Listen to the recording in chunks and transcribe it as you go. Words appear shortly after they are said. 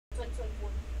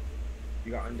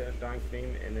You got Undying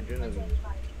Flame and Adrenaline.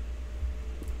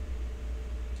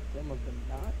 Some of them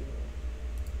not.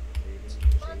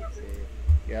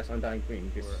 Yeah, that's Undying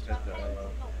Flame. Just set the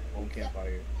home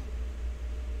campfire.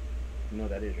 You know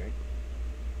what that is, right?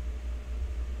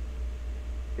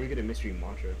 Or you get a mystery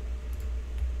mantra.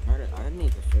 I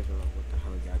need to figure out what the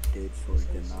hell y'all did for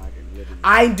Denied and literally.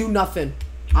 I ain't do nothing.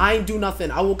 I ain't do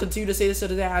nothing. I will continue to say this to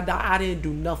the day I die. I didn't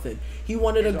do nothing. He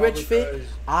wanted a glitch fit.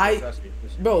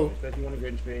 Bro. Because he wanted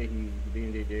a glitch fit. He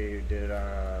did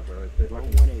bro. I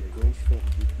wanted a glitch fit.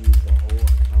 He used the whole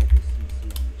account with CC on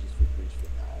just for glitch fit.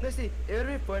 Listen, it would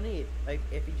be funny, like,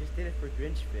 if he just did it for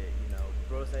Grinch fit, you know,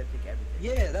 bro said pick everything.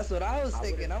 Yeah, that's what I was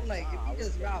thinking. I'm like, if he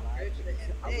just robbed Grinch fit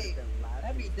and hey,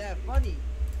 that'd be that funny.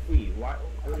 Wait, why?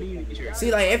 How do you get your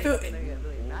See, like, if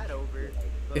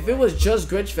it was just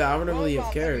glitch fit, I wouldn't really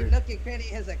have cared. Nook and Cranny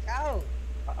his account.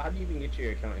 How do you even get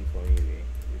your account info anyway?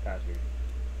 Your password.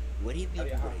 What do you mean?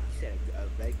 You said a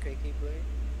red KK player?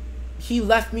 He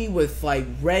left me with like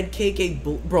red KK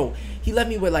bro. He left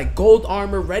me with like gold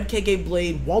armor, red KK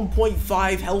blade,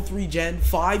 1.5 health regen,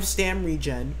 5 stam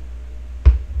regen.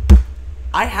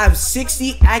 I have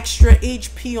 60 extra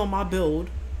HP on my build.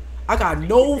 I got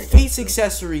no face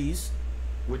accessories.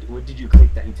 What did you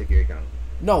click that he took your account?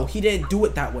 No, he didn't do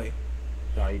it that way.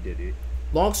 No, he did it.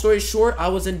 Long story short, I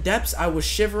was in depths. I was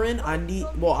shivering. I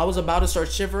was about to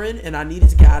start shivering, and I needed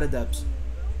to get out of depths.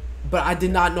 But I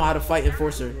did not know how to fight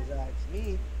Enforcer.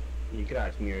 You could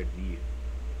ask me or D.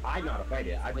 I know how to fight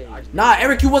it. Nah,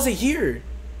 Eric, you wasn't here.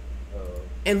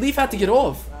 And Leaf had to get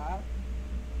off.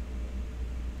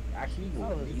 Actually,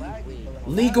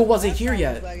 Legal wasn't here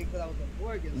yet.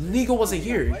 Legal wasn't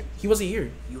here. He wasn't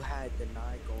here. You had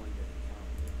Denied going to the account,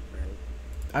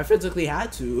 right? I physically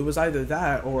had to. It was either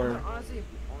that or... Honestly, you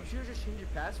should have just changed your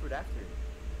password after.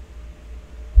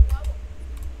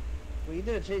 Well, you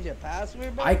didn't change your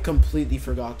password, bro? I completely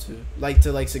forgot to. Like,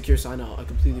 secure sign out. I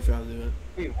completely forgot to do it.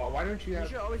 Wait, why don't you have... You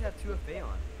should always have 2FA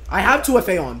on. I have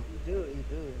 2FA on. You do.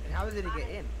 And how did it get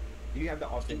in? Do you have the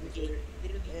authenticator?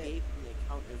 Literally gave me the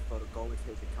account info to go into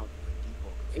his account for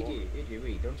default. AJ,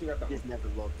 wait, don't you have the... Just never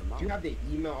logged them out. Do you have the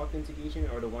email authentication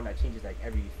or the one that changes like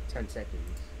every 10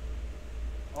 seconds?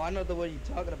 Oh, I know the one you're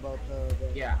talking about, though.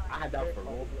 Yeah, I had that for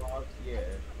Roblox. Yeah,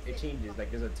 it changes.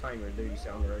 Like, there's a timer there you see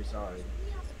on the right side.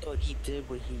 I thought he did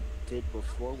what he did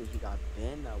before when he got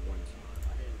banned that one time.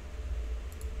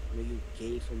 I didn't... you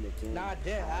gave him the damn... Nah, I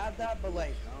did have that, but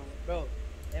like, bro,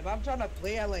 if I'm trying to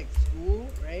play at like school,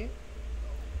 right?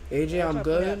 AJ, I'm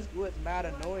good. School, it's mad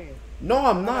annoying. No,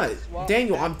 I'm not.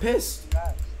 Daniel, I'm pissed.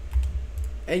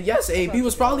 And yes, AB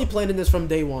was probably planning this from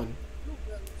day one.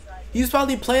 He was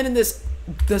probably planning this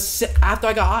after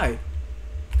I got I.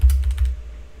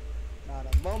 Nah,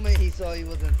 the moment he saw he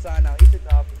wasn't signed out, he took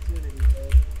the opportunity, bro.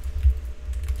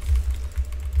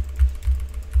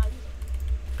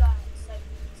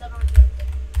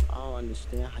 I don't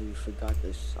understand how you forgot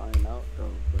to sign out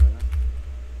though, bro.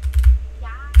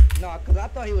 No, cause I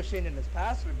thought he was changing his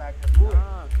password back and forth.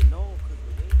 Nah, no, cause the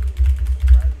way he was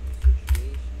describing the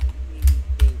situation, he made me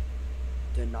think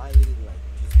Denied like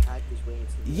just hacked his way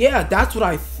into. Yeah, that's what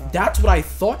I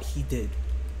thought he did.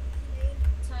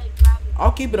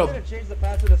 I'll keep it up. You could change the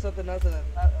password to something else and then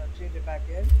change it back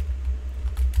in.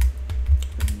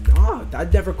 Nah,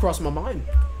 that never crossed my mind.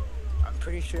 I'm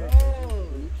pretty sure Oh.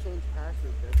 when you change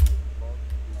password, doesn't involve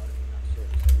a lot of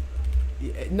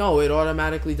that shit. No, it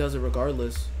automatically does it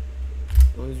regardless.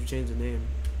 As long as you change the name.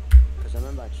 Cause I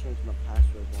remember I changed my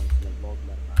password once and it logged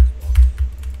me out of Xbox.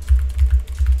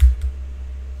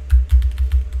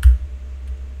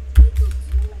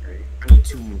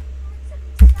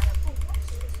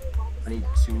 I need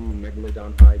two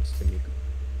Megalodon hides to make.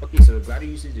 Okay, so the glider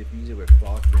usage if you use it with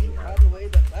cloth. By the way,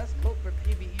 the best coat for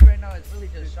PvE right now is really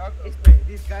just Shark.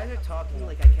 These guys are talking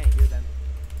like I can't hear them.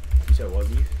 You said what,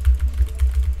 Leaf?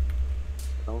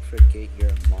 Don't forget you're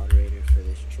a moderator for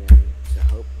this channel to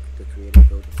help the creator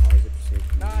build a positive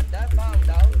percentage. Nah, that found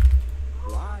out.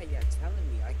 Why? Yeah, telling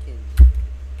me I can.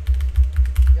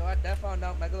 Yo, I that found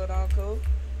out Megalodon code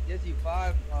gives you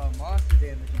 5 monster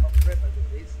damage on crit as a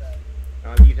base stat.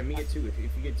 You can get 2. If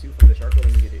you get 2 from the shark, let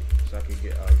me get it so I can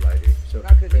get glider. So. Nah,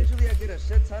 cause usually I get a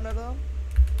shit ton of them.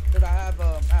 Cause I have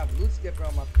loot skipper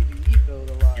on my PvE build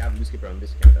a lot. Yeah, I have loot skipper on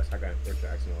this account. That's how I got first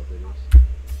action all videos.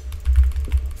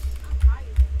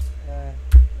 Yeah,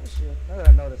 that's shit. Now that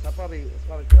I know this, it's probably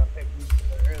cause I picked loot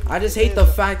skipper early. I just hate the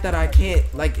fact that I can't,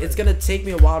 like, it's gonna take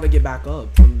me a while to get back up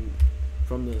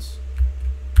from this.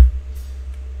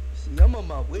 See, I'm on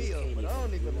my way up, but I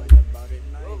don't even like about it.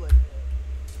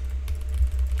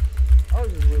 I was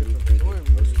just waiting for the story.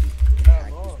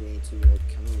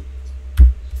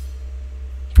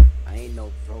 I ain't ain't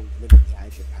no bro. Literally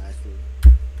had your password.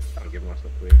 I don't give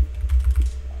myself away.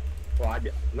 Well,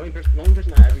 the only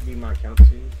person I ever gave my account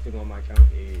to go on my account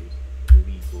is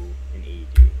Legal and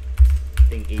AJ. I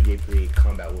think AJ played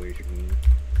Combat Warriors with me.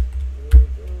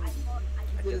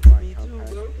 I did just it to my me account too,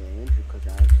 password bro. to Andrew because I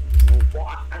actually know. Well,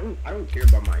 I don't care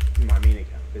about my main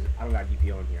account because I don't got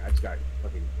DP on here. I just got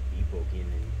fucking Depot in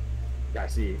and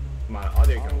that's it. My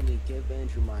other I account. only give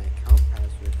Andrew my account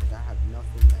password because I have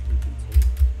nothing that he can take.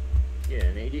 Yeah,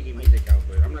 and AJ gave me his account,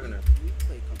 but I'm not gonna. We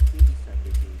play completely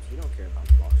separate games. He don't care about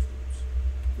box rules.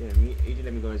 Yeah, AJ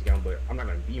let me go his account, but I'm not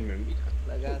gonna beat him.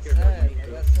 Like I don't care about said, me, like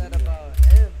bro. I said about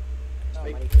him. No,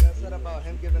 Like- like I said about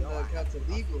him giving the account to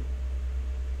Legal.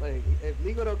 Like, if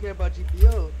Legal don't care about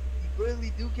GPO, he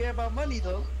clearly do care about money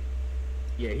though.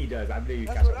 Yeah, he does. I believe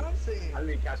That's cash what out. I'm saying. I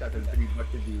literally cash out him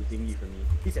 $3 to do thingy for me.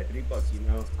 He said $3, you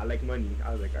know. I like money.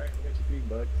 I was like, alright, I got you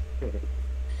 $3.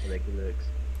 I like the looks.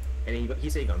 And then he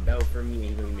said he gonna bell for me and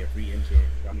he's gonna give me a free enchant.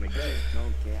 So I'm like, yeah.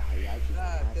 Don't care how I just Nah,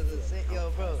 have 'cause the it's saying- yo,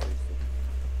 account bro. password.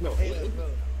 No, Hey, AJ, bro.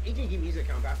 AJ gave me his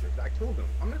account password. I told him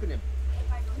I'm not gonna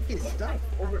take his stuff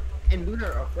over and lose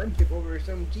a friendship over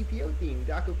some GPO thing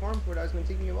that I could farm for. That's gonna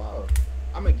take me a while.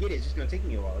 I'm gonna get it. It's just gonna take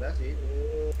me a while. That's it.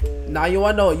 Now you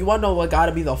wanna know what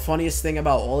gotta be the funniest thing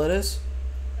about all of this?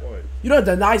 What? You know,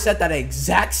 Deny said that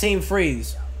exact same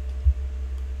phrase.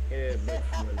 Yeah, but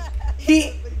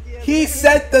He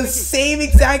said the same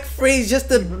exact phrase just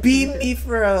to beat me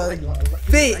for a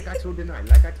thing. Like I told Deny.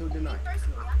 I told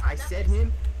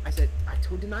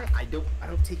Deny I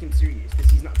don't take him serious because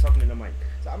he's not talking to the mic.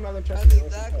 So I'm not gonna trust That's him.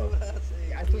 unless he exactly talks. what I said.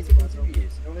 Yeah, I can't take him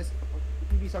serious unless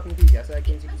you be talking to me. I said I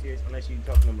can't take you serious unless you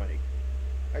talking to the mic.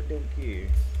 I don't care.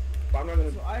 But I'm not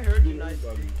gonna. So I heard do you nice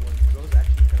anybody. once. Bro's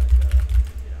actually kind of like,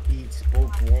 He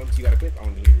spoke once. You gotta click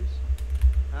on yours.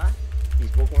 huh? He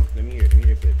spoke once. Let me hear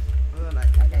the clip. Hold on, I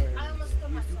can't hear you.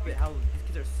 You stupid. How these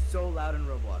kids are so loud in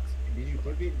Roblox. Did you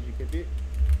clip it?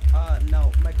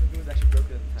 No, my cooking was actually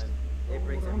broken at the time. It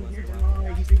breaks every once in a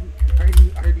while. He said,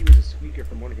 I heard he was a squeaker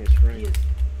from one of his friends. He is.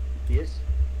 He is?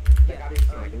 Yeah. I didn't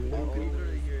see like You a little bit.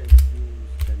 literally hear it.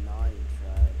 Use Deny and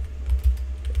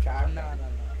Trav. No.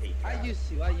 Hey, I Trav. used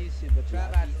to, but Trav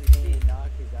I be actually saying nah,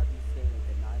 cause I be saying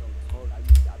Deny don't talk. I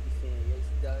be saying yes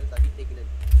he does. I be thinking of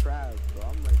Trav, bro.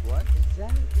 I'm like what?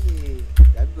 Exactly.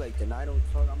 I be like Deny don't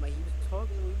talk. I'm like he was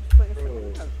talking when he was playing for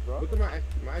Bro, us, bro. look at my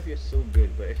FPS is so good,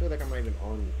 but I feel like I'm not even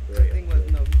on the The right thing was,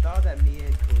 episode. no, he thought that me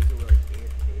and Koza were like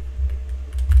AFK.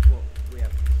 Well, yeah,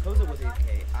 Koza was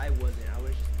AFK. I wasn't. I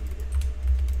was just muted.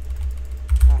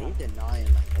 They denying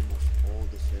like almost all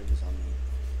the servers on me.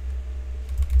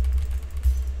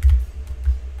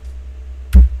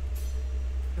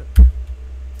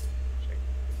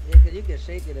 Yeah, 'cause you can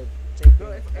shake it and take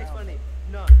Bro, it it's down. funny.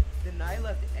 No, Deny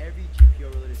left every GPO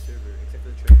related server except for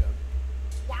the trade gun.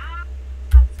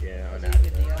 Yeah, Was on he that.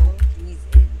 even Diablo? He's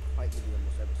in quite literally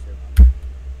almost every server.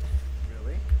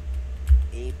 Really?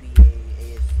 ABA,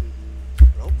 ASTD.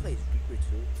 Bro plays Reaper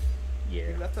too. He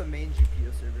Yeah. left the main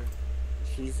GPO server.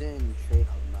 She's in Trade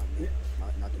Hub,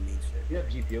 not the main server. You have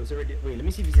GPO server? Wait, let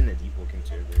me see if he's in the Depot King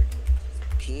server.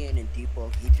 He in and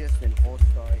Depot. He just an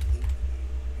All-Star, ABA,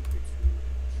 Reaper 2,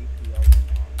 GPO, and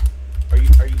Are you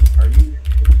in the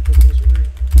Depot King server?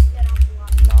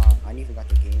 nah, I ain't even got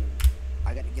the game.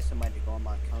 I gotta get somebody to go on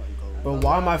my account and go. But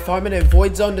why am I farming in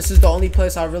Void Zone? This is the only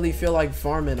place I really feel like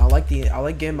farming. I like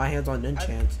getting my hands on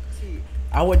enchants. See,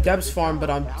 I would Debs farm, but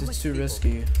it's too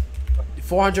risky.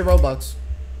 400 Robux.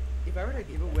 if I were to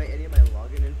give away any of my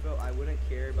login info, I wouldn't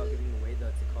care about giving away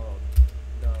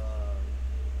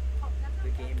the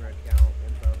gamer account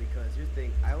info because here's the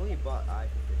thing, I only bought I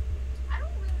for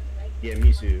 50. Yeah,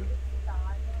 me too.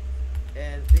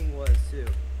 And the thing was too,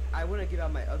 I wouldn't give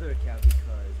out my other account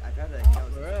because I've had that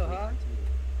account for since real, huh?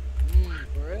 2015.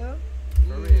 For real?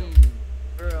 For real.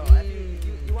 For real. I mean,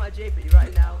 you want a JP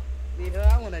right now? Yo,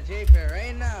 I want a JPEG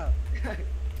right now.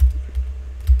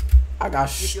 I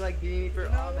got You feel like beating me for You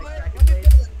know all my what? Kraken Let me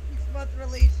blades? build a 6-month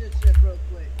relationship real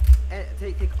quick. And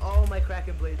take all my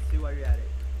Kraken blades too while you're at it.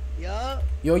 Yup.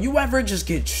 Yo, you ever just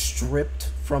get stripped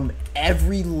from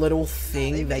every little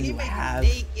thing that you have?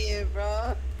 Naked,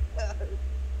 bro.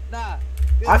 Nah.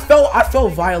 I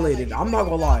felt violated. I'm not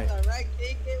gonna lie. Right,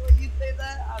 KK, when you say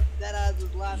that, I'm dead ass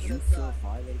just laughing You feel inside.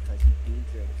 violated because he beat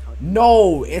your account.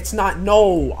 No, it's not.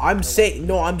 No, I'm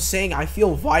saying I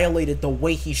feel violated the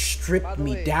way he By stripped the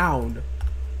me way, down.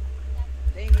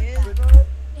 Thing is, bro,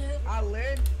 I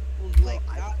learned like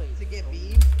I not played to get so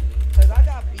beamed, many cause I games.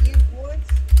 got beamed once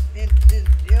in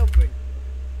jailbreak.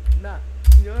 Nah,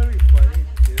 you know what'd be funny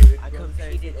too? If I Bro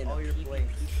competed takes in a all your PvP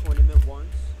blanks. tournament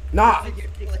once. Nah,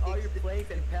 Takes all your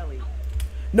blanks and Pelly.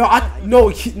 No, I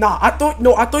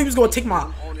thought he was gonna take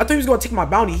my. I thought he was gonna take my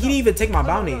bounty. He didn't even take my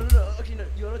bounty. No. Okay, no.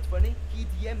 You know what's funny? He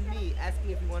DM'd me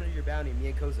asking if he wanted your bounty. Me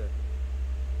and Koza.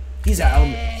 He's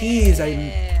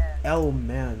a L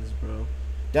man's, bro.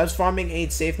 Devs farming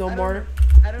ain't safe no more.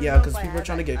 Yeah, because people are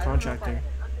trying to get contractor.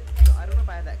 I don't know if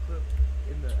I have that clip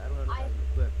in the. I don't know if I have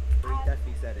the clip, but he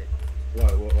definitely said it.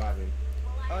 What happened?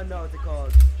 Oh no, what's it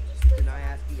called? Deny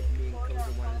asking if me and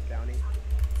Koza wanted his bounty.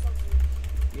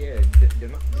 Yeah,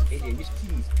 AJ, you see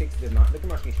these pics. Look at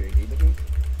my screen share, AJ. Look at me.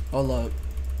 Hold up.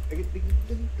 Look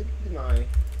at Deny.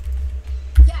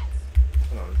 Yes.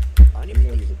 Hold on. I didn't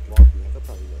even get blocked. I could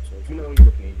probably go search. Let me know when you're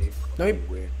looking, AJ. No, he,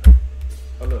 Weird.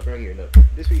 Oh, look, right here, look.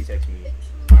 This is what he texted me.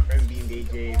 My friend being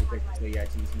AJ, requested to play at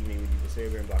TC, maybe leave the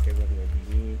server and block everyone who won't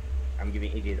be me. I'm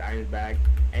giving AJ his irons back.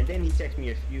 And then he texted me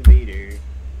a few later,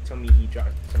 told me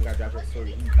some guy dropped his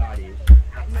story, he got it.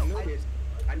 I noticed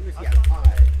he had an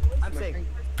eye. I'm saying.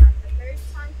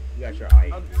 You got your eye.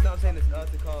 No, I'm saying this.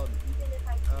 What's it called?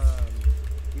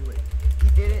 He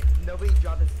didn't. Nobody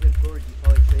dropped his story. He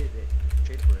probably traded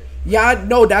for it. yeah,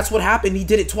 no, that's what happened. He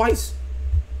did it twice.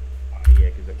 Yeah,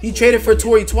 He traded for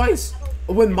Tori twice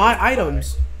with my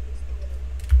items.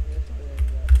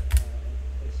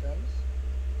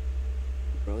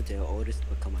 Bro, the oldest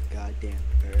become a goddamn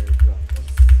bird, bro.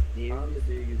 I'm the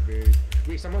biggest bird.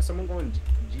 Wait, someone going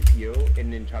GPO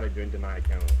and then try to join my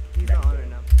account. He's not on it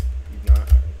now. He's not?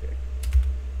 Okay.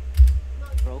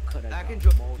 Bro, could I can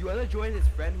join. join. You wanna join his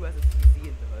friend who has a CC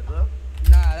in the hood though?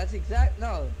 Nah, that's exact.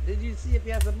 No, did you see if he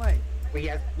has a mic? Wait,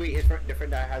 his friend, the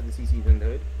friend that has the CC's in the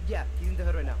hood? Yeah, he's in the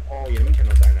hood right now. Oh yeah, let me turn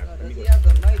on sign No, up. Let does me he go. have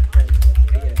the mic?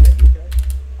 Yeah,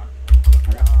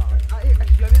 yeah, Actually,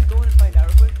 do you want me to go in and find out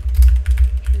real quick?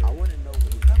 I want to know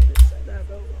what he traded. I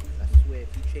swear,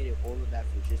 if he traded all of that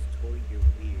for just Tori, you're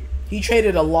weird. He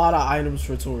traded a lot of items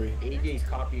for Tori. AJ's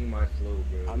copying my flow,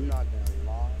 bro. I'm not gonna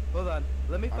lie. Hold on.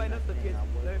 Let me find out the kid.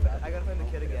 I gotta find the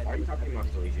kid again. Are you copying my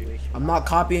flow, AJ? I'm not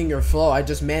copying your flow. I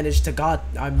just managed to get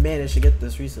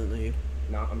this recently.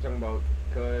 No, I'm talking about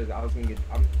because I was gonna get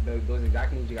those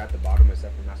exact moves you got at the bottom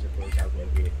except for Master Flow, I was gonna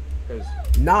get. Because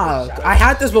Nah, I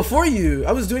had this before you.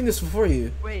 I was doing this before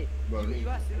you. Wait, Bro, you me-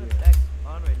 got Sinus X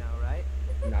on right now, right?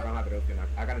 no, I don't have it open.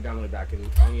 I gotta download it back because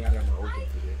I only had it on my old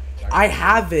computer. So I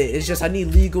have it. It's just I need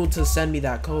legal to send me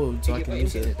that code so I can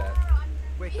use it.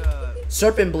 Wait,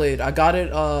 Serpent Blade. I got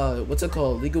it. What's it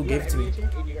called? Legal gave it to me. You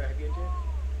got heavy enchant?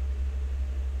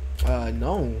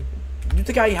 No. You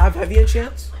think I have heavy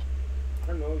enchants? I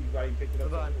don't know. You already picked it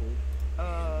up. Hold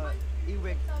on.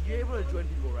 Ewick, you're able to join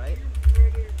people, right?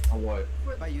 On what?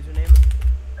 By username?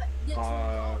 Let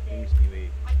me see.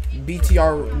 Wait.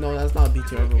 BTR. No, that's not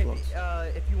BTR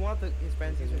Roblox. If you want his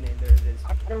friend's username, there it is.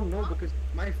 I don't know because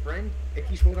my friend, if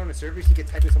he scrolled on the servers, he could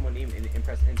type in someone's name and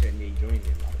press enter and they join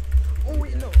him. Oh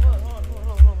wait, no,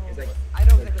 hold on. It's like- I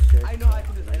know exactly. I know how I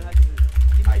can do this.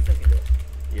 Give me a second.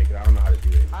 Yeah, because I don't know how to do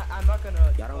it. I'm not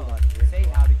gonna Y'all don't got say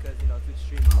how because you know through the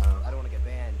stream No. I don't want to get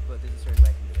banned, but there's a certain way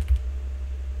I can do it.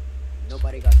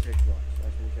 Nobody got search blocks.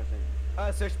 That's what you're saying.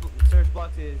 Search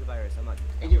blocks is a virus. I'm not.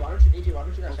 AJ, why don't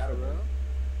you got Shadow Bro?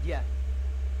 Yeah.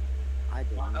 I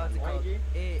did. What's it Why, called? AJ?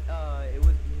 It was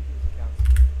using people's accounts.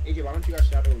 AJ, why don't you got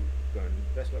Shadow Gun?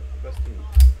 Best thing.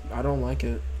 I don't like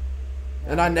it.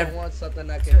 And Nah, I don't never- want something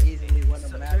that can easily win a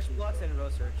match. Search blocks and row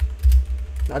search.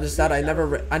 I just said I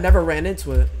never ran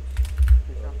into it.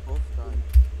 We got both got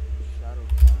shadow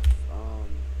class.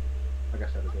 I got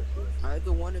Shadow Gun. Too.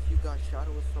 Either one if you got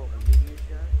shadow assault or meteor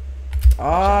shot.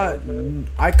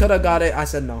 I could have got it. I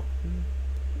said no.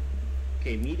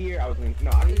 Okay, Meteor. I was going.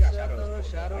 No, I think I got Shadow. Assault.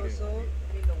 Shadow I didn't Assault? want it. I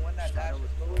mean the one that Shadow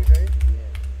dashes assault. forward, right?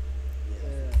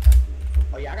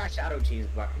 Oh yeah, I got Shadow Chains,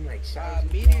 but I'm like Shadow.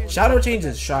 Meteor. Shadow Change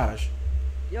is trash.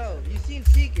 Yo, you seen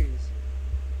Seekers?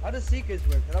 How does Seekers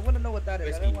work? 'Cause I want to know what that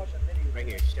is. I didn't watch a video. Right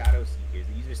here, Shadow Seekers.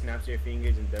 The user snaps their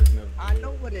fingers and does no. I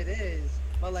know what it is,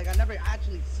 but like I never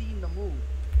actually seen the move.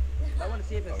 I want to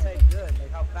see if it's that good,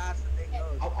 like how fast the thing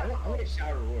goes. I wanted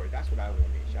Shadow Roar. That's what I wanted.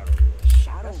 Shadow Roar.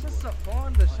 Shadow. That's just a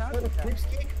form, the Oh, shadow Eclipse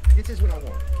attack. Kick? This is what I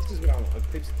want.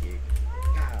 Eclipse Kick.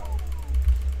 Wow.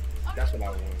 That's what I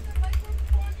want.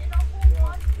 You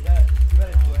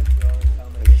gotta join, bro. And tell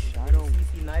him, Shadow.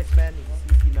 CC nice, man. He's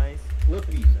CC nice. Look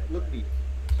these.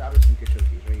 Shadow Seeker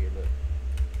showcase right here. Look.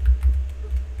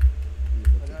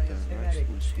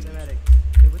 Cinematic.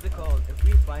 What's it called? If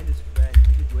we find his friend,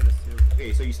 you should join us too.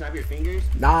 Okay, so you snap your fingers.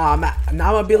 Nah, now I'm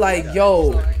gonna be like,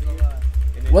 yo, I ain't gonna lie.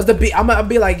 And then was the beam? I'm gonna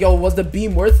be like, yo, was the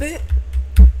beam worth it?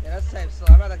 Yeah, that's type slow.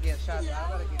 I'd rather get shots.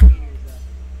 I'd rather get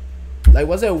meteors. Like,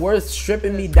 was it worth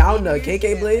stripping me down to Meteors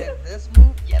KK Blade? and this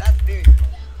move, yeah, that's very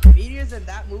slow. Meteors and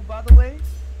that move, by the way,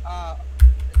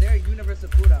 they're universal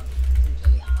cooldowns to each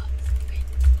other.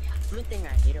 only thing I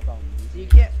hate about music You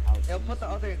can't. is how They'll put the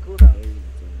easy other in it cooldown. is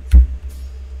and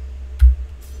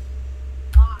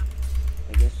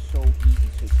like it's so easy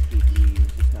to escape me.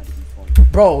 It's just not even fun.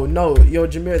 Bro, no, yo,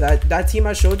 Jameer, that team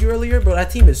I showed you earlier, bro,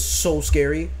 that team is so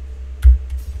scary.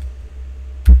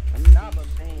 I mean, Nah, but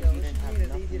saying yo, you what didn't you have mean is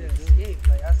nothing easy to to do. escape?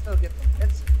 Like I still get the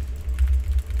hits.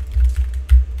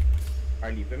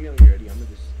 Alright, you feel me? When you're ready, I'm gonna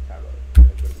just have a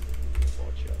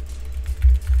ball chill.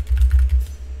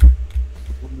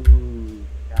 Ooh,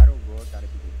 Shadow Bro gotta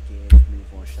be the gayest move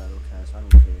on Shadowcast. I don't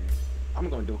care. I'm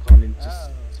gonna do Conan, just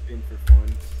Oh. spin for fun.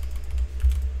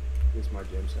 This is my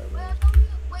gem set, man.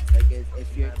 Like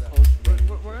if you're close range,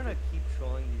 We're gonna keep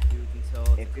trolling these dudes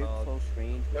until if it's you're called. close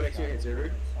range, What with experience, Shadow Bro,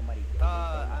 server? somebody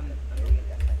I'm-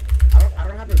 I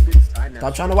don't have a good sign now.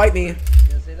 Stop trying to wipe me. You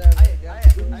see that? I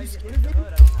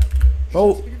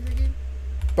Bro,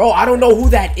 bro, I don't know who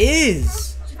that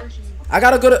is. I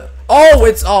gotta go to. Oh,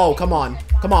 it's. Oh, come on.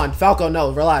 Come on. Falco,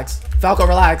 no. Relax. Falco,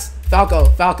 relax.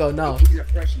 Falco, no. He's a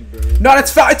freshie, bro. No,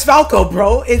 it's Falco,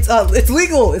 bro. It's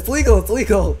legal. It's legal. It's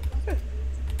legal.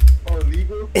 Oh,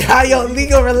 legal? Yeah, yo,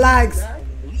 legal, relax.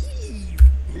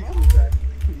 Legal is back.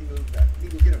 Legal is back.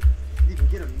 Legal, get him. Legal,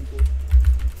 get him, legal.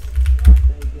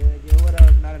 Very good. Yo, what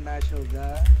up? Not a natural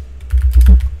guy.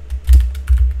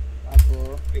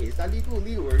 Cool. Wait, is that legal?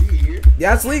 Legal, are you here?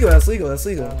 Yeah, it's legal. That's legal. That's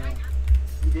legal.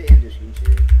 You did end the screen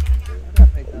share. I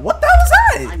got picked up. What the hell was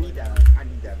I that? need that one. I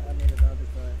need that I one. need it out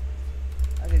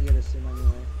the I could get a sim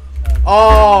anyway.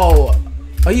 Oh,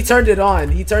 he turned it on.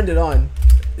 He turned it on.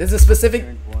 There's a specific.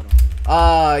 Turned what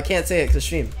on? I can't say it 'cause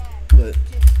stream. But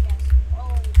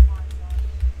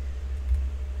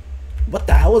what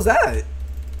the hell was that?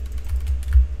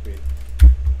 Wait.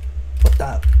 What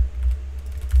the?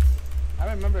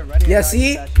 I remember Ready. Yeah,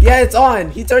 see? Yeah, it's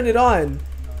on. He turned it on.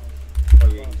 Oh,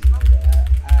 yeah, you need that.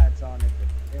 Ads on it, but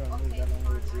they don't move that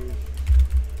on way too.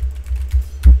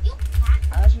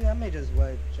 Actually, I may just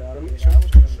wait, child. Show me, I show, was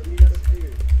show, gonna show me do the that.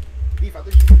 player. Beef, I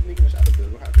thought you were making a shadow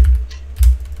build. What happened?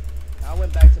 I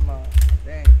went back to my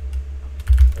thing.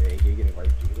 Hey, you're getting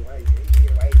wiped. You're getting wiped. Hey, you're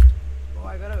getting wiped. Oh,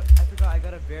 I forgot. I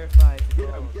gotta verify. To Get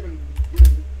go. him, get him, get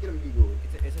him, get him, legal.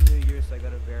 It's a new year, so I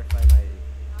gotta verify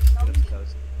my get up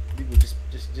close. Legal, just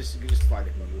slide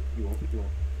it, legal. You won't.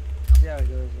 See how it goes.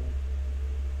 Man.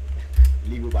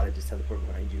 Legal about to just teleport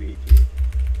behind you, AJ.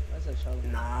 That's a show.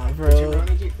 Nah, Click bro. around,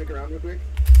 AJ. Click around real quick.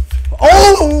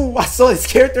 Oh, I saw his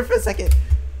character for a second.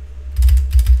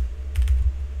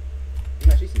 You're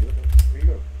not chasing me. Where you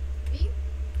go?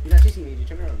 You're not chasing me, AJ.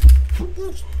 Turn around.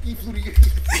 He flew to you.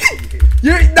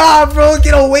 You're nah, bro.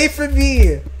 Get away from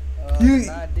me. You-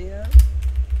 Nah, DM.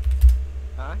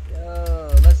 Huh?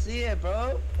 Yo, let's see it,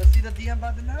 bro. Let's see the DM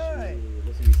about the night.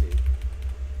 Let's see what he say.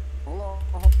 Hold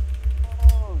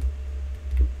on.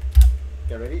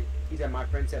 You ready? He said my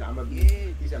friend said I'm gonna be.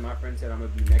 Yeah. He said my friend said I'm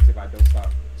gonna be next if I don't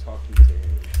stop talking to him.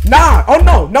 Nah.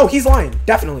 Oh no, he's lying.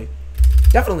 Definitely.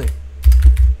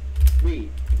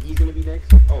 Wait, he's gonna be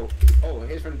next? Oh,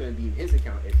 his friend's gonna be in his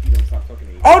account if he don't stop talking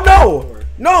to you. Oh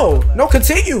no.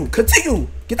 Continue.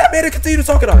 Get that man to continue to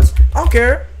talk to us. I don't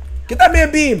care. Get that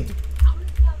man beamed.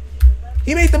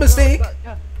 He made the mistake.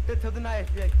 Yeah, tell the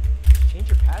knife. Be like, change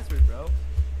your password, bro.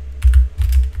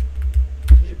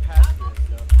 Change your password,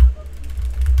 bro.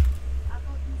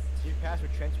 Change your password.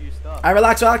 Transfer your stuff. I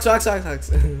relax.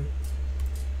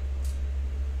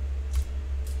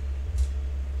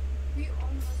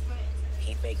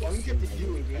 Keep making Oh, he said seem for like you,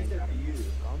 your AJ. He friend said got for a you.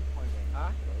 gunpoint right now,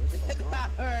 Huh? bro. What's going on?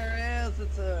 Real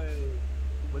tutorial.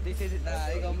 What they say that?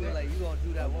 Nah, they gonna be like, you gonna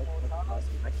do that one more time?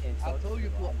 I can't I talk told to you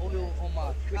put about oil that. on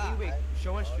my cock. Wait.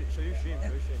 Show your stream. Show your stream.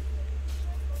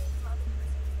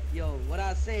 Yo, what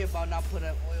I say about not putting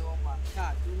oil on my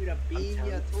cock? You need to beam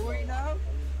telling your you, Tory bro. now?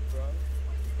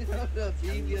 You know the beam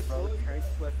Telling you, your bro, Tory? turn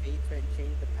to a fake friend,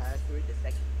 change the password. The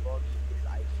second you log in, his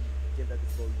IP. Give that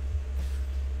to you.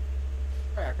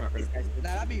 Alright, ask my friend. Nah,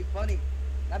 that'd be funny.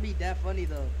 That'd be that funny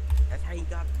though. That's how he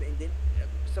got banned. Then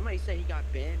somebody said he got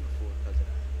banned before because of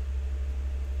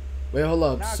that. Wait, hold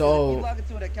up. Nah, 'cause if So you log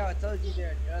into an account, it tells you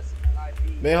their address and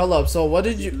IP. wait, hold up. So what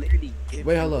did He you? literally gives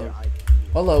Wait, you hold their up. IP.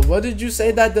 Hold up. What did you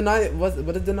say that deny? What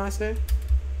did deny say?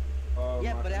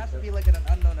 Yeah, My but it friend has to said- be like an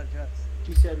unknown address.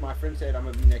 He said my friend said I'm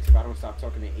gonna be next if I don't stop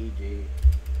talking to AJ.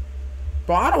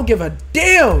 Bro, I don't give a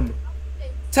damn.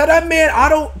 Tell that man I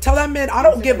don't. Tell that man I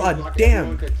don't He said give that a he blocked everyone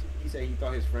damn. 'cause He said he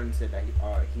thought his friend said that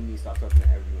he needs to stop talking to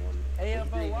everyone. Hey, But he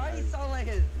bro, didn't why you know. sound like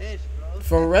his bitch, bro?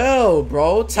 For real,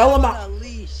 bro. Tell him on a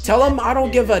leash. Tell him I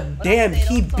don't give a But damn. I'm saying,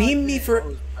 He don't talk beamed to me him. for.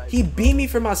 He beamed me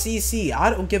for my CC. I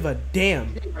don't give a damn.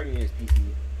 He didn't bring in his PC.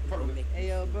 Don't make Hey, me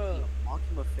yo, seem bro. like a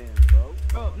Makima fan, bro.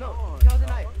 Bro, Come no. on, Tell the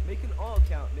dog. knife. Make an all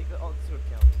account. Make an all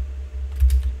account.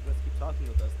 Let's keep talking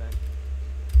with us then.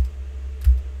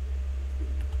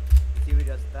 Let's see if he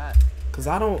does that. Cause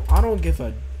I don't give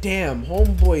a damn.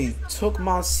 Homeboy took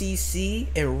my CC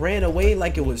and ran away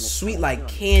like it was sweet like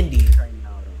candy. Right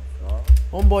now, though,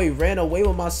 bro. Homeboy ran away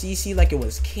with my CC like it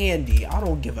was candy. I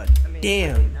don't give a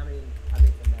damn. I mean,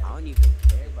 I don't even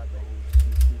care about the whole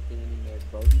CC thing in there,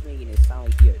 bro. He's making it sound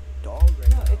like he a dog right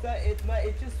no, now.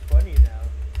 it's just funny now.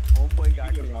 Homeboy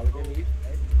got You control gonna roll again,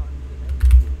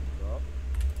 bro.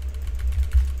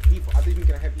 I think we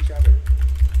can have each other.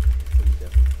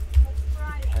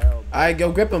 Hell, Alright,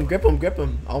 go grip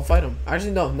him. I'll fight him.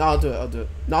 Actually, no, I'll do it. I'll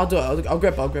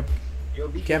grip. Yo,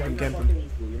 BK, Camp why him, you camp not him. fucking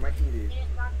equal? You're my teammate.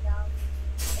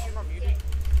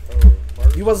 Oh,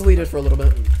 Marvin? You was leaders for a little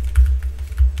bit.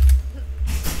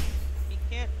 he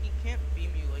can't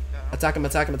beat me like that. Attack him.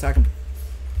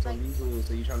 So legal.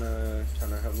 So you tryna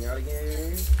help me out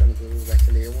again? Tryna go back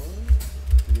to layer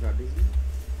 1? You not busy?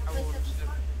 I will understand.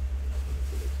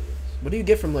 What do you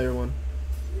get from layer 1?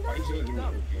 Why you shouldn't give me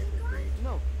anything for free?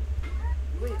 No.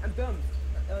 Wait, I'm dumb.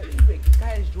 Eric, this guy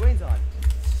has joins on.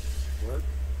 What?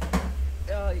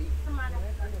 He has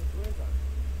joins on.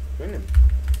 Win him.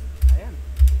 I am.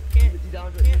 Can't, But you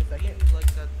down you to it in a can't second? beat me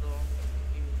like that though.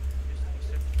 You just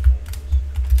accept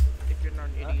if you're not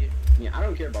an idiot. Yeah, I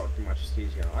don't care about too much stage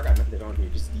now. I got nothing on here.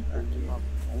 Just deep poking.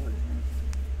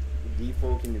 Deep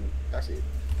poking and that's it.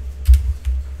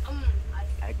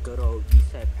 that good old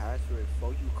reset password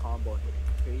for you combo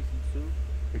hitting crazy too.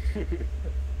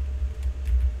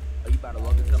 Are you about to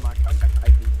log into my account?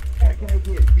 Can I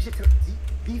get? We should tell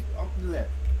deep off to the left.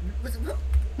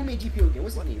 Who made GPO again?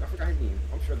 What's his name? I forgot his name.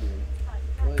 I'm struggling.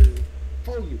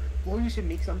 Before you should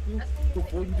make something,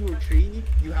 before you do a trade,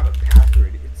 you have a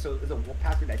password. It's a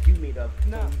password that you made up.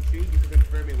 No. So when you trade, you can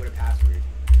confirm it with a password.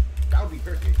 That would be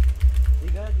perfect. You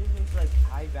gotta do things like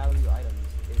high value items.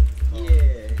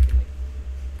 Yeah.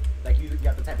 Like you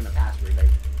have to type in a password,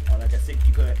 like a 6.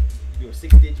 You could do a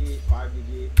 6-digit,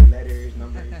 5-digit, letters,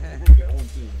 numbers, your own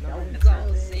team. That would be It's all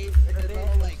perfect. safe. It's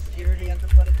all like security at the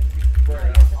butt of the Bro, Nah, you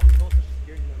have to have your social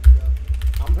security number,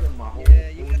 bro. I'm putting my whole Yeah,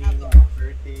 you full can have name, the- my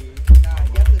birthday. Nah,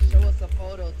 you have to show us a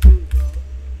photo too, bro.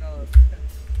 No. If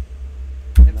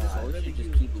this Nah, So is you really should just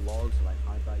you. keep logs of like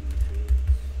high value trades.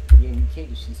 Yeah, you can't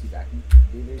just CC back.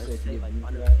 They Let's said say you like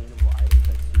can do that. unobtainable items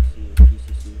like CC and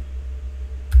PCC.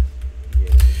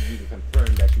 Yeah, you need to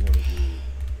confirm that you want to do.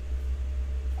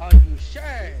 Are you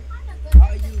sure?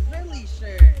 Are you really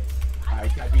sure? Alright,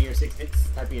 type in your 6 digits.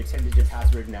 Type in your 10-digit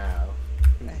password now.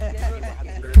 Get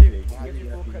Perfect.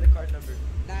 your full credit card number.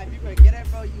 Nah, if you forget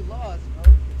it, bro, you lost,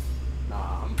 bro.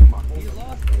 Nah, I'm putting my phone. You number.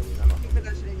 lost. I'm not You put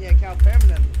that shit in your account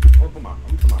permanently. I'm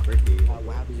putting my birthday.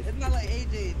 What happens if It's not like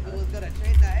AJ was gonna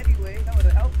trade that anyway. That would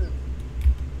have helped him.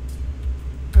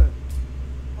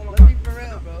 Oh my Let's god. be for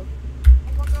real, bro.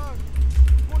 Oh my god.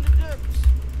 On the dips.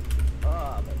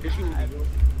 This you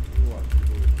you watch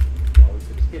people always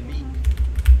say this kid leak.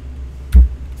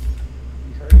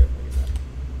 He's hurry up, like that.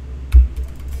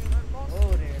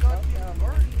 Oh, there. Stop down,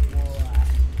 bro.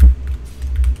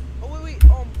 Oh wait,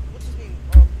 what's his name?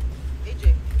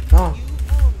 AJ. Huh? You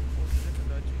oh, shit, I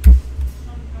forgot you.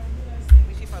 Let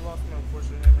me see if I lost my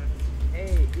unfortunate hammer.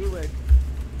 Hey, Ewig.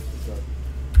 What's up?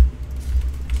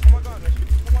 Oh my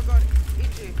god,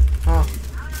 AJ. Huh?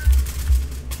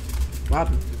 What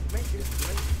happened?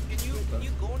 Can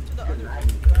you go into the other room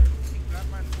Good and grab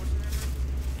my unfortunate hammer?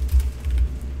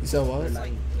 You said what? It's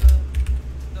like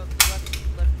the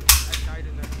left. I died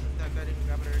in that guy didn't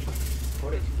grab it already.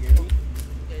 Hold it, you hear me?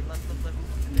 Yeah, left, and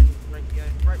then right, yeah,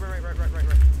 right.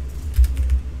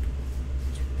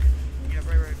 Yeah,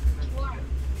 right. And then,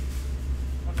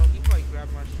 oh no, he probably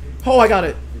grabbed my shit. Oh, I got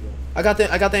it. I got the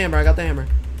hammer. a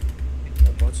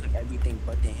bunch of everything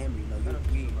but the hammer? You know, you're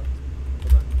green.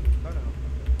 Hold on. Oh no.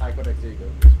 Alright, go back. There you go.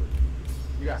 This way.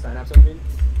 You got sign up something?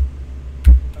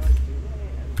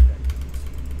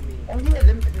 Oh yeah,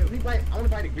 let me buy. I want to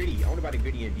buy the gritty. I want to buy the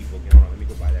gritty and depot. Hold on, let me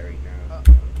go buy that right now.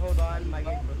 Hold on, my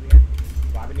game was again.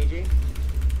 Robin, AJ?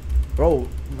 Bro.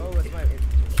 Oh, it's my.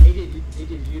 AJ, did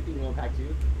you think you want pack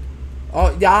 2?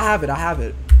 Oh yeah, I have it.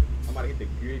 I'm about to hit the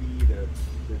gritty, the oh,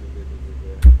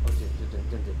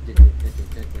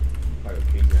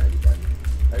 crazy now, you got me.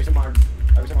 Every time I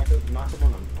knock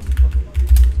someone, I'm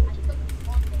fucking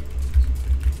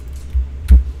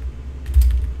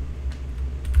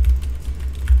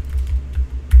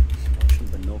Motion,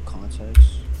 but no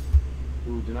context.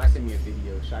 Ooh, do not send me a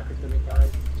video. Shot kryptonite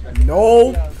guys?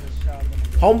 No.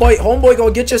 Homeboy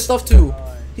gonna get your stuff too.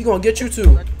 He gonna get you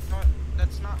too.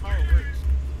 That's not how it works.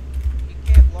 You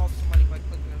can't log somebody by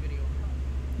clicking a video.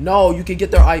 No, you can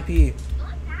get their IP.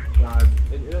 Nah,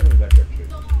 it doesn't affect that shit.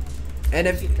 And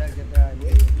if Gotta get that.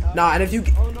 and if you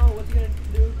Oh no,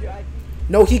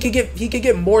 No, he could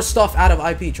get more stuff out of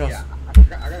IP. Trust. Yeah, I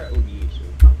got an ODH.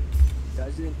 So.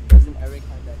 Doesn't Eric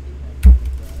have that thing that can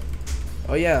grab?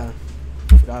 Oh yeah,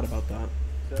 forgot about that.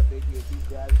 So if he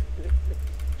grabs,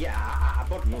 Yeah, I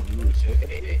bought no news.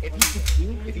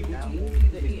 If you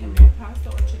Pasta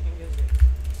or chicken gizzard?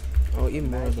 Oh, eat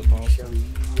more of the imagine pasta. you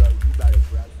gotta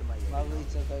grab somebody. Lovely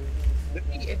took everything.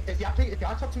 if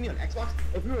y'all talk to me on Xbox,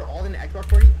 if we were all in the Xbox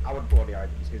party, I would pull the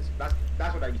IPs because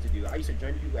that's what I used to do. I used to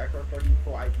join the Xbox party,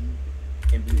 pull IP,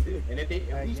 and beat it. And if we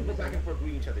used to go back and forth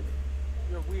with each other.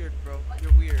 You're weird, bro.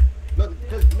 You're weird. No,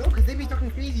 because they be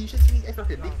talking crazy. You should see these Xbox.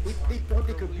 They thought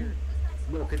they could beat.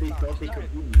 No, because they thought they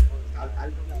could beat me. You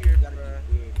gotta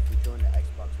be weird if you join the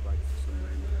Xbox party for some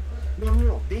reason.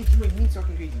 No. They joined me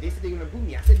talking crazy. They said they were gonna boot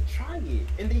me. I said try it,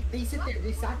 and they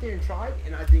sat there and tried,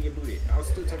 and I didn't get booted. I was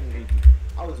still talking crazy.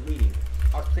 I was waiting.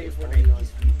 I was playing Fortnite.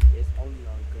 It's only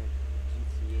on good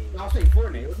GTA. No, I was playing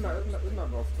Fortnite. It was not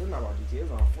about GTA. It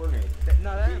was on Fortnite.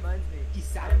 No, that reminds me. He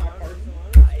sat in my party.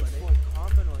 It's more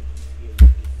common on GTA. You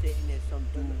be sitting there, some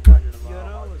dude running around. You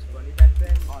know what was funny back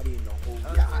then? Partying the whole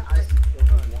Yeah, I kill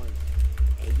him once.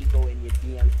 And he go in your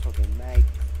DMs talking mad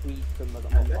creep to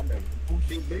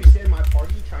They said my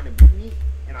party trying to boot me,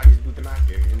 and I just boot them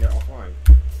after, and they're offline.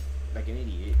 Like an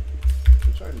idiot.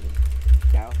 So try me.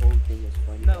 That whole thing is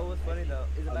funny. No, it was funny though.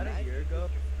 Is about a year ago.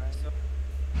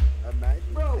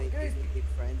 Imagine Bro, they guys- big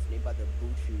friends and they about to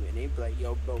boot you and they be like,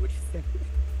 yo, bro, what you say?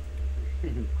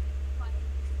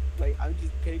 Like, I'm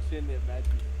just picturing it, I'm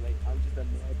just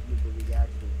imagining the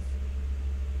reactions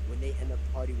when they end up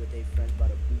party with their friends about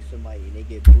to boot somebody and they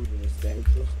get booted instead.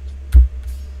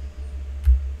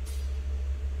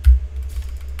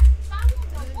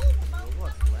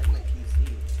 What's lag my PC?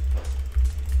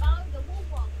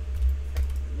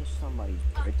 There's somebody's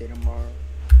birthday tomorrow.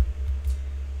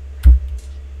 I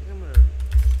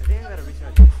think I gotta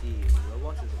restart my PC.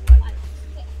 Roblox is lagging my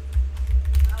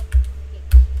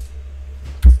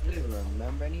PC. Do you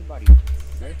remember anybody's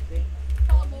birthday?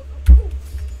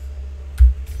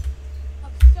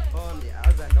 Yeah, I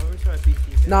was like, don't restart my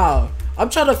PC. Nah, I'm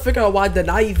trying to figure out why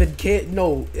Denai even care.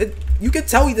 No, you can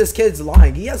tell this kid's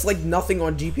lying. He has like nothing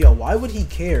on GPL. Why would he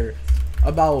care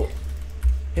about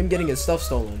him getting his stuff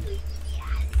stolen?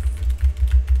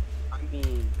 I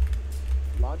mean,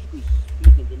 logically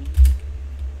speaking, then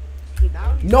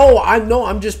No,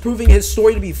 I'm just proving his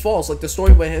story to be false. Like the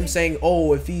story with him saying,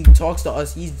 "Oh, if he talks to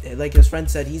us, he's like his friend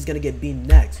said he's gonna get beamed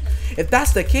next." If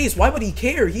that's the case, why would he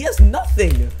care? He has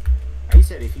nothing. I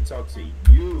said if he talked to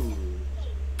you.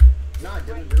 Nah,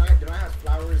 did I have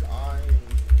Flowers Eye?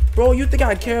 Bro, you think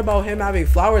I care about him having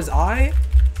Flowers Eye?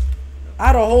 I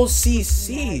had a whole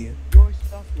CC. your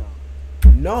stuff now.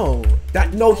 No,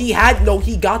 he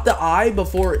got the eye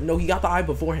before. No, he got the eye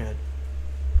beforehand.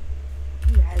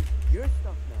 He has your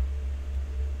stuff now.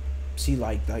 See,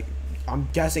 like I'm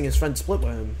guessing his friend split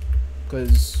with him,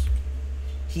 cause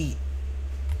he.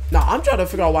 Nah, I'm trying to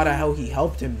figure out why the hell he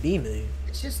helped him beat me.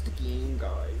 It's just the game,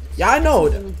 guys. Yeah, I know.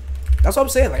 That's what I'm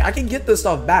saying. Like, I can get this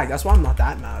stuff back. That's why I'm not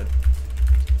that mad.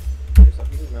 Here's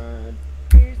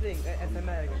Here's the thing,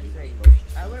 SMX,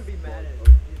 I wouldn't be mad at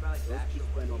you about like the actual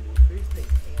money. Here's the thing,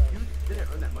 you didn't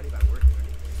earn that money by working or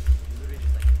anything. You literally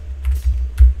just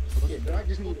like, Yeah, I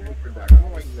just need to work back. I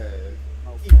don't like that.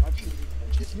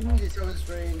 You need to tell his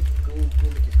friend, go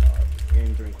lick his car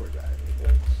and drink quarterback.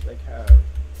 That's like how.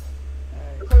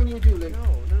 That's all you need to do. Like, no.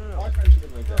 Why can't you do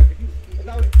like that?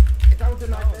 If that was the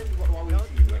night, why would you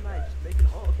treat him like that? Just make an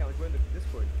alt account, join the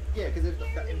Discord. Yeah, because if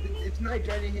it's not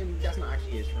joining him, that's not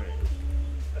actually his friend.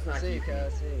 That's not actually his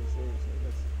friend.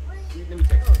 Let me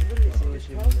text him. Literally, just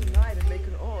tell him tonight and make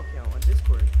an alt account on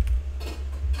Discord.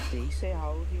 Did he say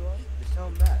how old he was? Just tell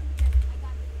him that.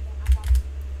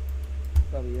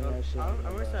 Probably in that shit. I'm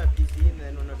gonna start a PC and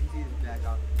then when our PC is back,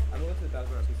 I'm going to the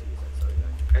bathroom our PC is sorry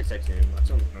guys. I texted him. I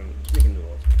told him, just making new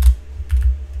walls.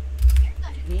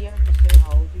 Did he ever say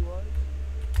how old he was?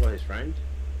 What, his friend?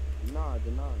 Nah,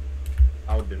 Denon.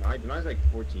 I would deny. Deny's like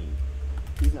 14.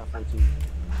 He's not 14.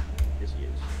 Yes, he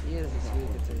is. He is a sweet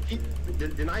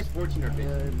potential. Deny's 14 or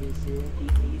 15.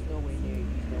 He's nowhere near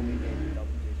the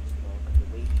double digits, bro. The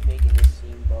way he's making this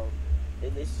scene, bro.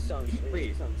 This is something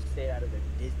straight out of a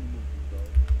Disney movie, bro.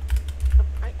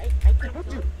 I keep telling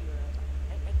you,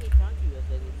 I keep telling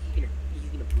you, he's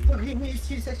gonna Look,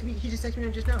 he just texted me. He just texted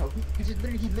me just now. He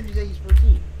literally said he's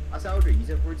 14. I said Audrey. He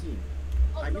said 14.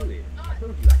 I knew it. I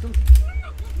told you.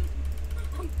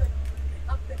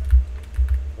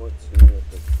 14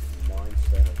 with the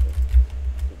mindset of the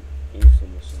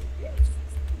infinite.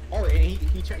 Oh, and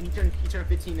he turned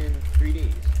 15 in 3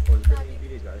 days. Oh, his birthday in 3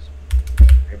 days, guys.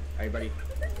 Everybody.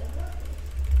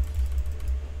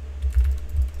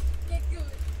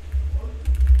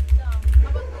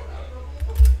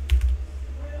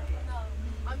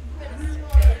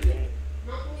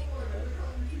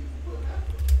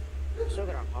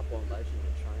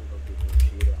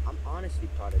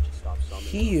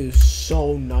 He is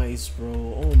so nice,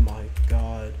 bro. Oh my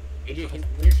god. AJ, can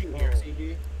you stream here,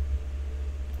 AJ?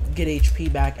 Get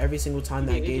HP back every single time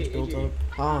that AJ, gauge builds up.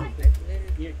 Huh?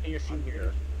 Can you stream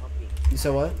here? You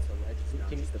said what?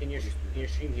 Can you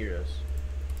stream hear us?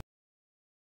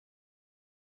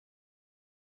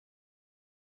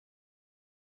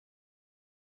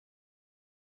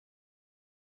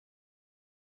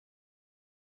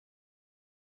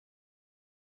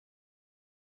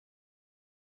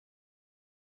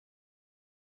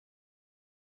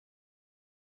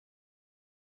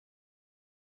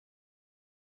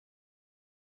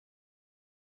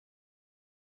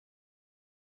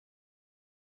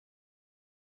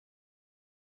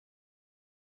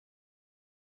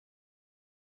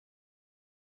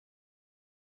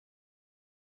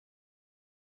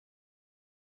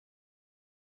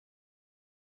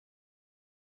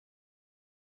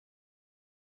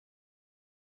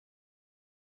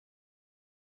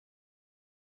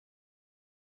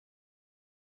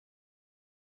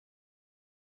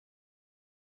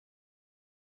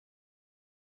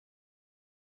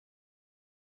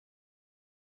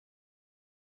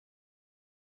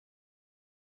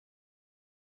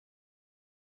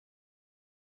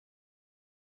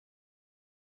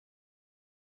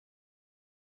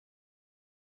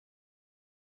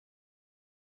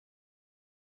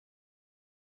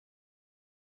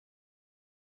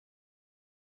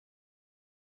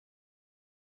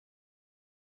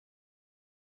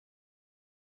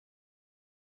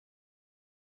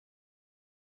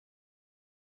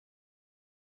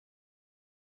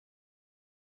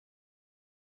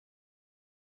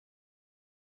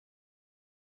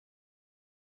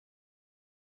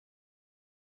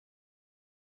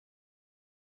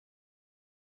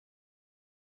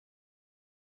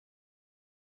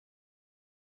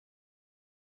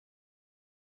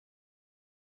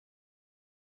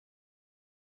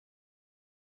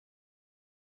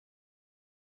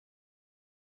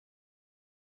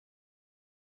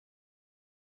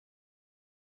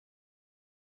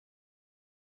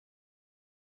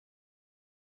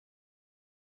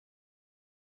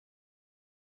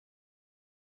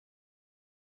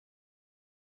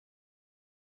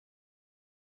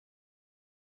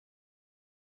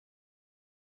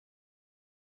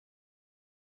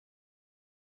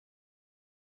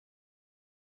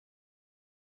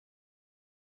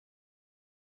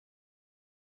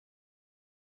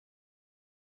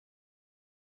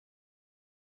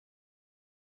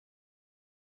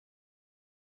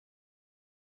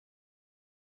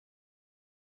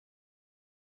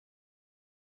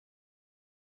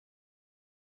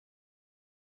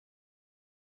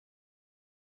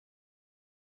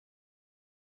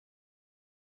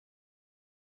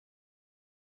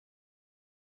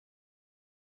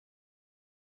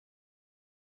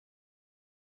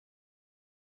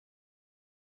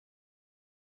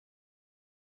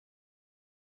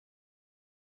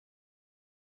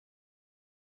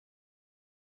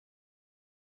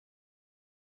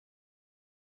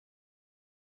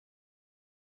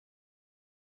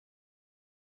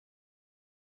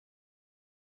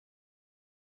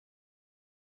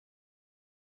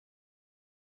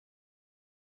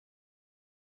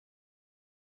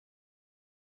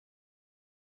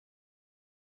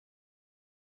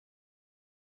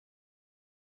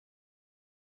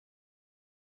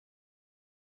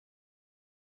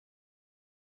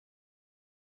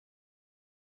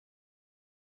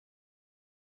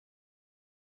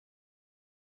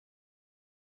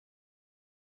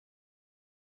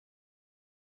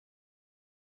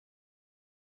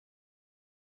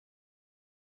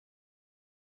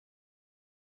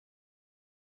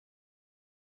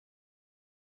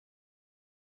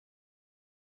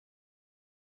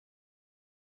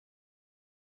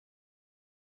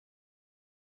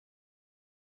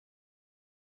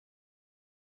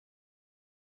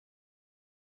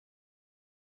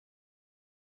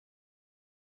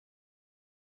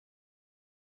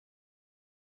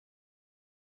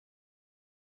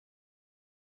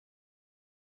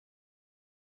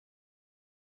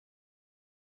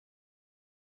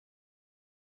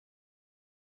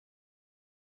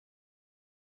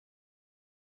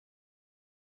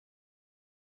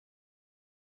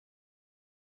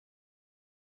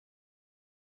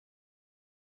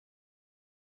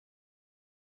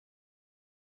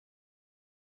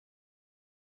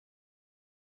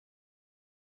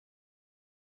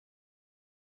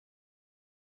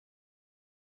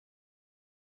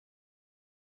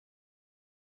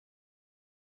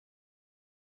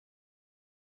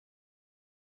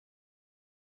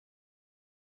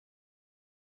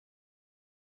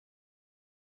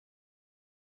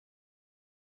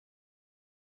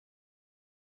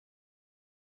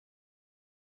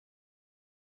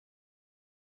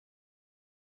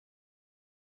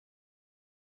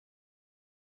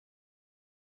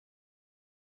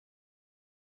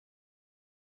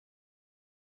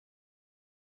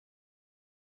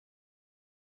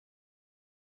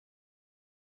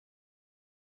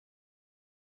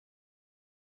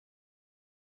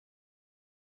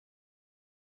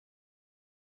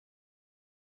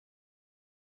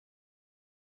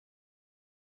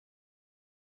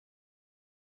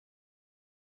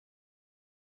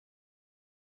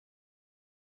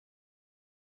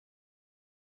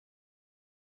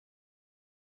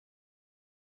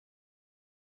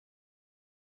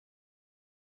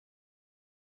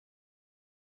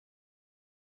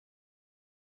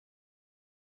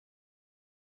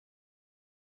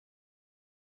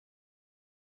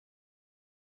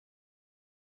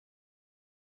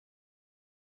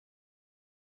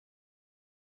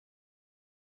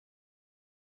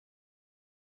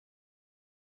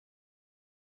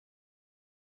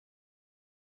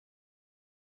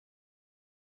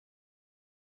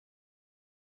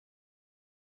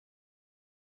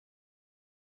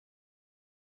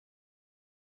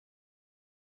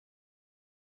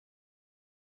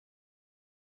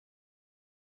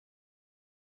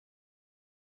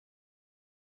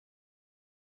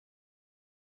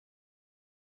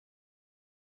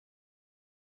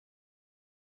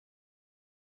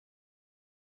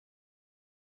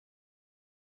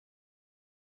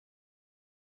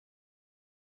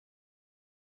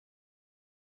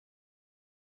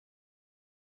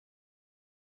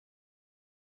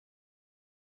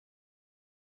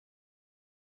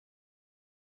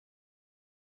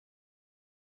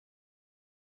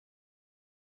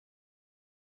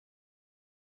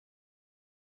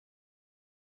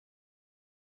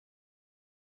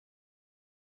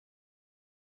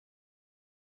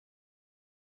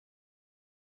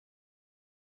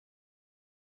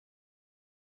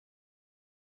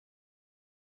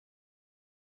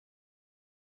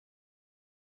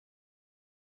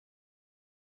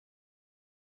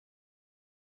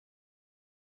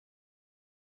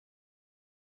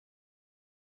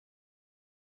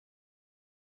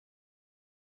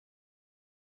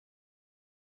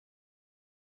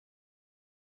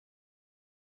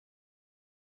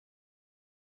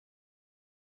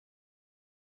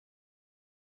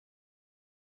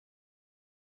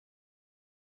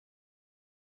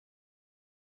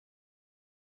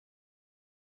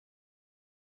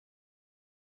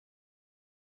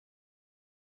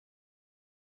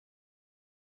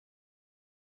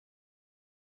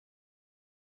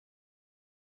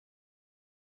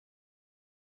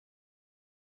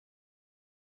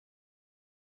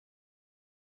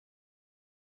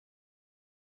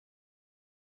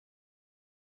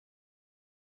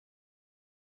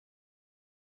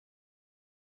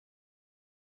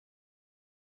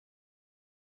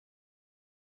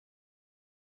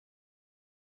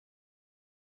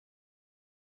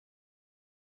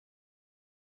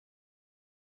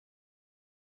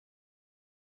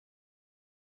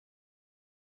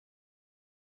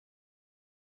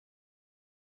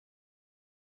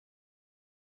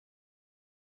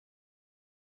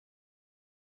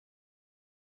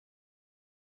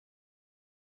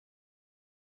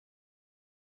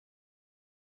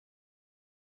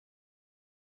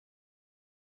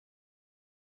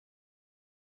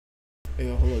 Hey,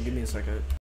 hold on, give me a second.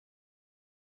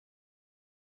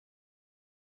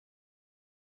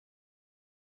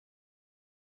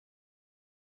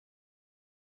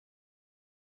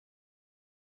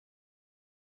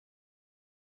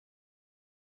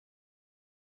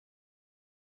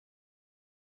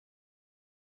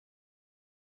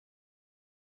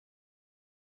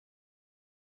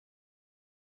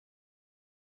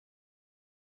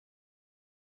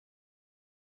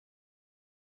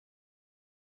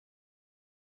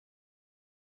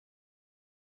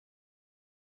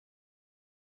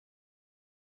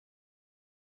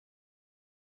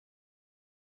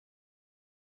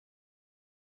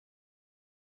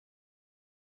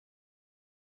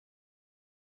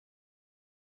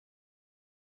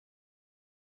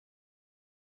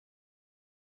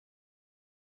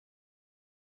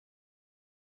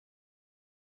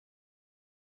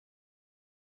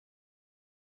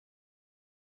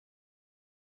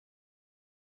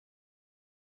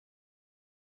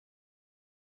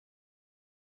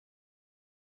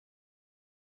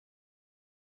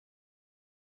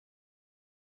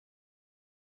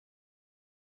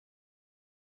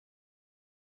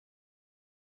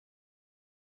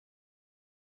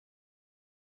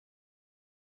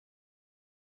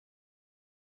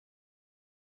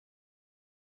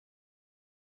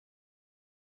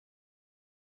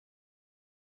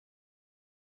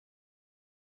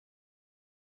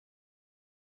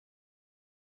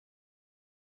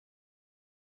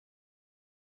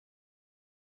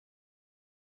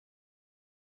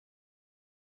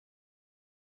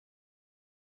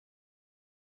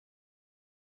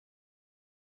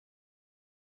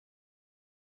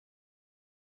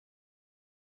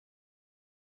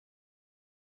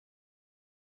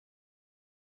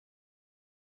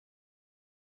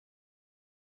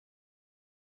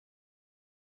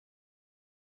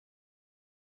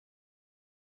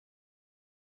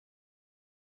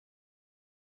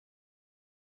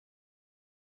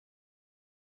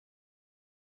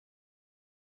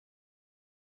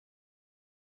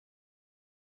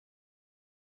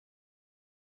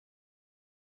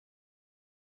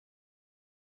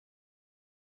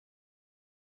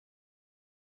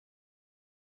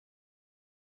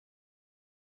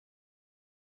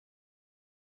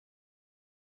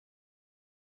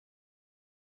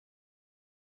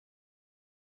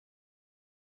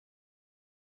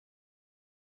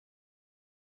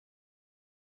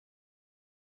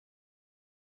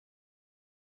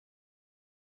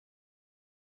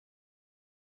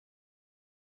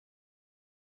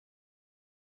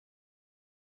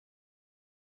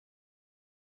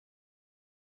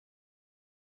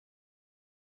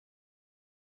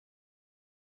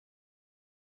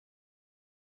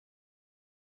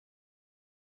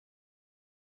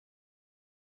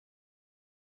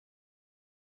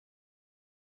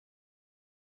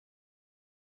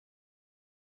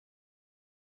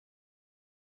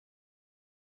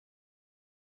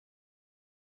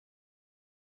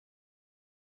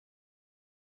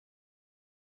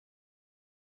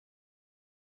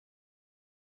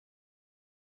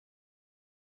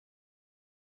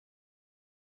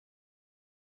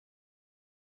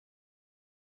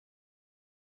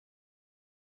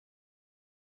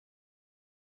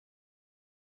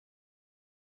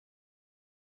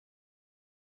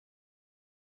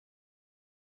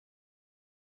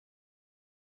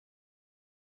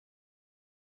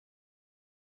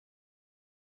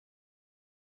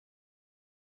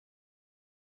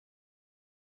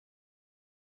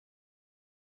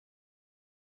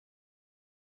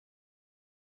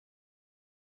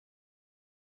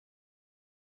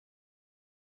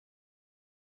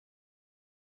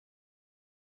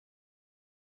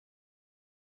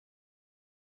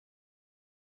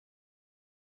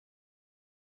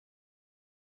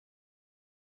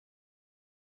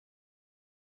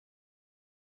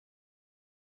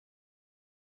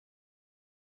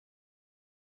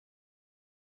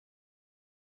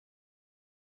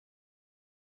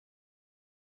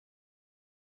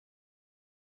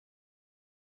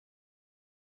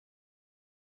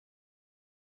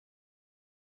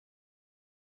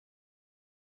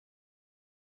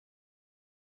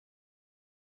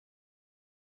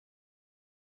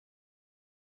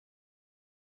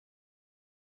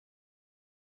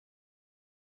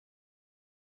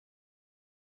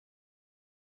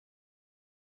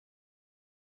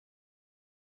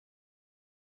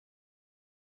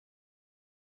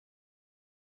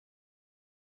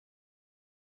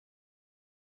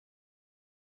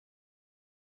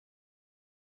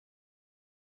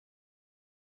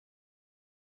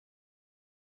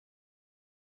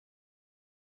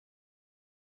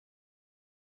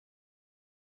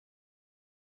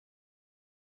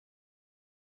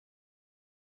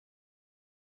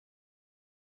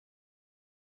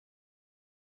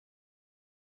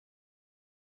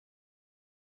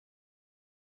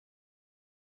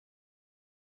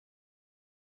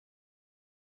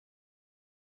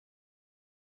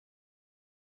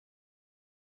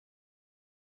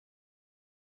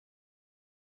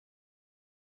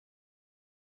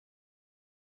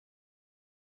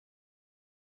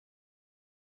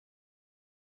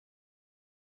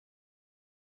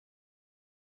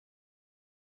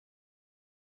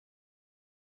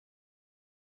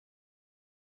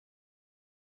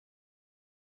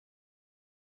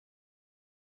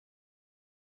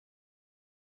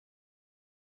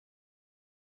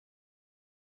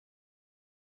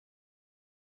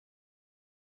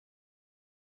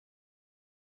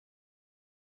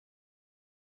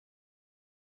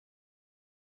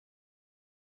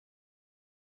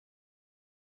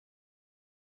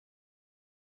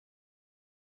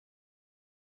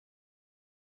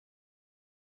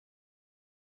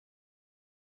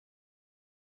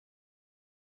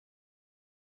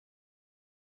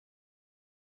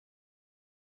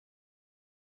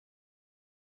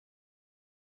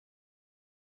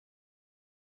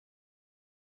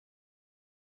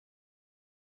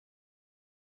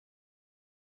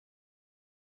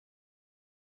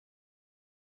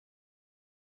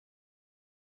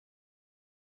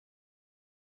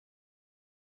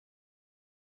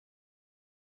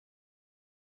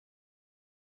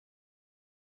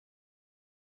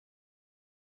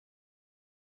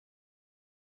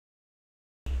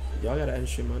 Y'all gotta end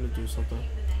stream. I'm gonna do something.